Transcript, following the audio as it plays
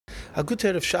A good day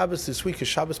of Shabbos this week is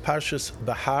Shabbos Parshat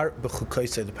Behar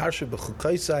Bechukotai. The Parshat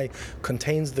Bechukotai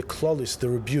contains the klolis, the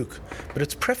rebuke, but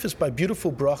it's prefaced by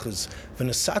beautiful brachas.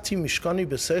 V'nasati mishkani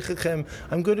b'seichechem,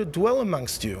 I'm going to dwell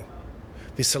amongst you.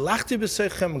 V'salachti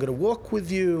b'seichem, I'm going to walk with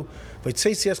you.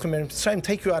 V'tzeisi eschem,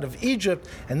 take you out of Egypt,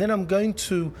 and then I'm going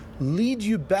to lead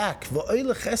you back.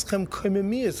 V'oilech eschem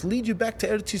koimemias, lead you back to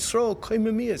Eretz Yisrael,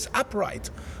 koimemias, upright.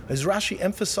 As Rashi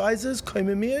emphasizes,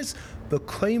 koimemias,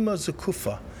 b'koima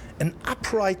zekufa, an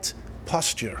upright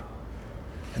posture.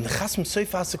 And the Chasam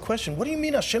Sofer asks the question, what do you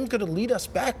mean Hashem's going to lead us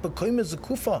back, b'koima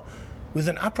zekufa, with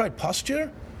an upright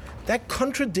posture? That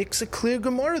contradicts a clear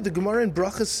Gemara. The Gemara in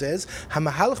Brachas says,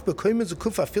 "Hamahalach b'koima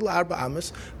zekufa fil arba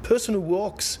amas." Person who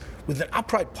walks with an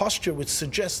upright posture, which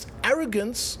suggests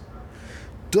arrogance,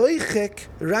 doichek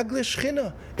ragle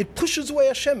shchina. It pushes away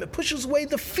Hashem. It pushes away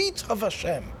the feet of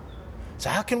Hashem. So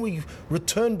how can we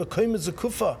return b'koima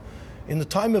zekufa in the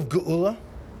time of Geula?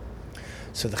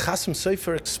 So the Chasam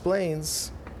Sofer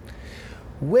explains,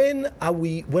 when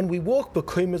we walk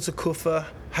b'koima zekufa,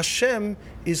 Hashem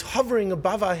is hovering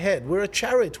above our head. We're a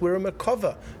chariot, we're a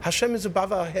merkava. Hashem is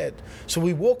above our head. So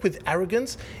we walk with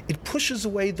arrogance, it pushes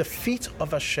away the feet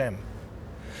of Hashem.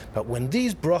 But when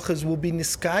these brachas will be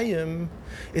niskayim,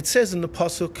 it says in the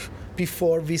pasuk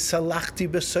before, V'salachti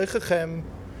b'seichechem,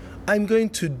 I'm going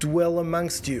to dwell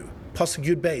amongst you. Pasuk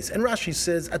Yud Beis. And Rashi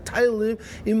says, Ataylim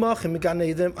imachim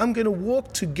meganedem, I'm going to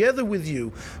walk together with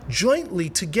you, jointly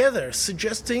together,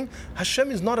 suggesting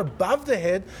Hashem is not above the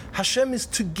head, Hashem is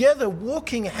together,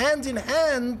 walking hand in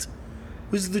hand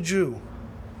with the Jew.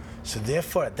 So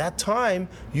therefore, at that time,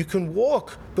 you can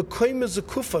walk b'koima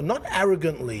zekufa, not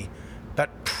arrogantly,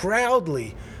 but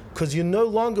proudly, because you're no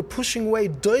longer pushing away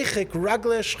doichek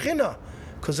ragle shchina,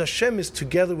 because Hashem is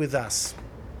together with us.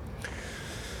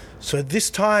 So at this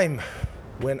time,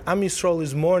 when Am Yisrael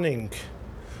is mourning,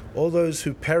 all those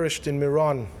who perished in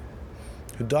Miran,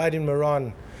 who died in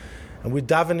Miran, and we're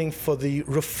davening for the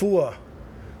refuah,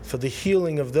 for the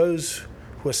healing of those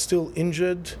who are still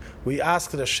injured, we ask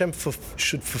that Hashem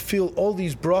should fulfill all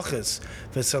these brachas,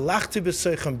 v'salachti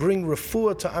b'seichem, bring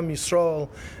refuah to Am Yisrael,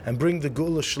 and bring the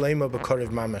Geula Shlema b'karev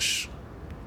mamash.